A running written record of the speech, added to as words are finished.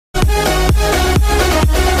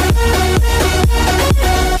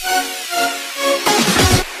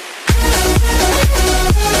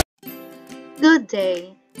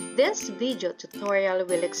Today, this video tutorial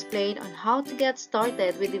will explain on how to get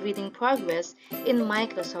started with reading progress in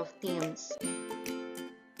Microsoft Teams.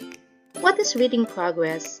 What is reading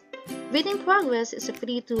progress? Reading progress is a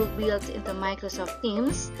free tool built into Microsoft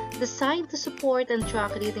Teams designed to support and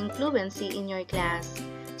track reading fluency in your class.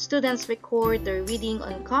 Students record their reading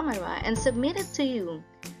on camera and submit it to you.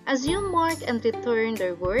 As you mark and return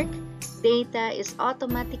their work, data is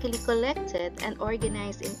automatically collected and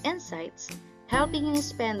organized in insights, helping you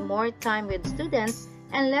spend more time with students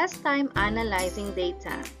and less time analyzing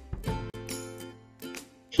data.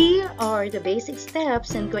 Here are the basic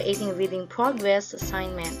steps in creating reading progress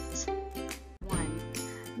assignments. 1.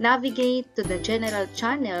 Navigate to the general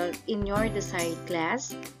channel in your desired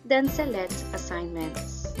class, then select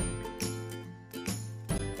Assignments.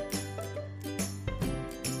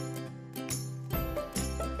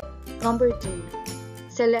 Number 2.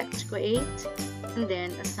 Select Create and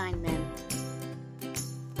then Assignment.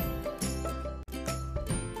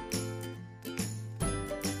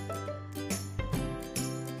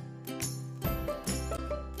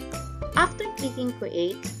 After clicking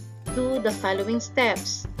Create, do the following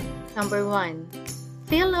steps. Number 1.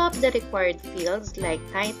 Fill up the required fields like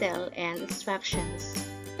title and instructions.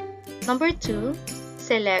 Number 2.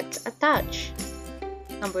 Select Attach.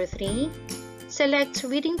 Number 3. Select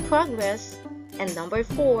Reading Progress. And number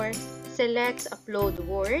 4. Select Upload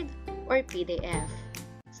Word or PDF.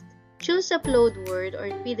 Choose Upload Word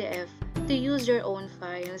or PDF to use your own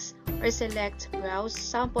files or select Browse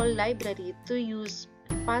Sample Library to use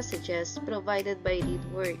passages provided by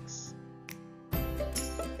ReadWorks.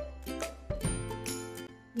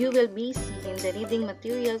 You will be seeing the reading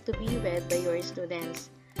material to be read by your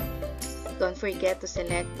students. Don't forget to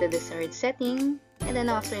select the desired setting and then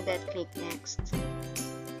after that click Next.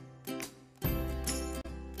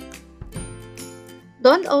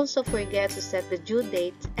 Don't also forget to set the due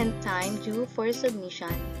date and time due for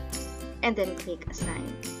submission and then click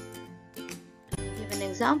Assign. An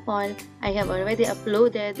example, I have already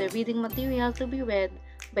uploaded the reading material to be read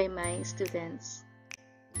by my students.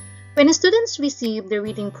 When students receive the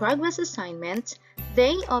reading progress assignment,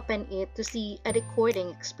 they open it to see a recording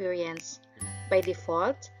experience. By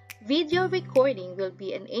default, video recording will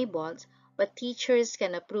be enabled, but teachers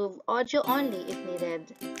can approve audio only if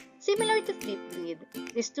needed. Similar to Flipgrid,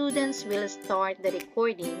 the students will start the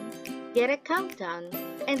recording, get a countdown,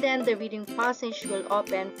 and then the reading passage will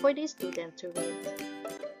open for the student to read.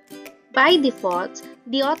 By default,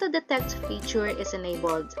 the auto-detect feature is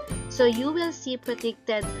enabled, so you will see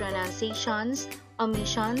predicted pronunciations,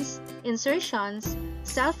 omissions, insertions,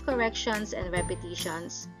 self-corrections, and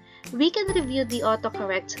repetitions. We can review the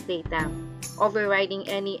autocorrect data, overriding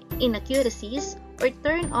any inaccuracies, or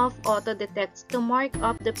turn off auto-detect to mark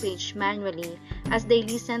up the page manually as they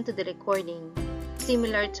listen to the recording,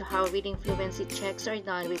 similar to how reading fluency checks are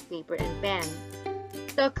done with paper and pen.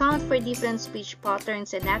 To account for different speech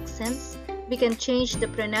patterns and accents, we can change the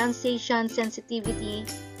pronunciation sensitivity,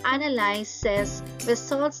 analyze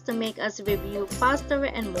results to make us review faster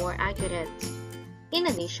and more accurate. In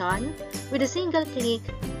addition, with a single click,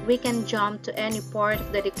 we can jump to any part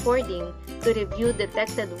of the recording to review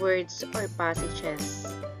detected words or passages.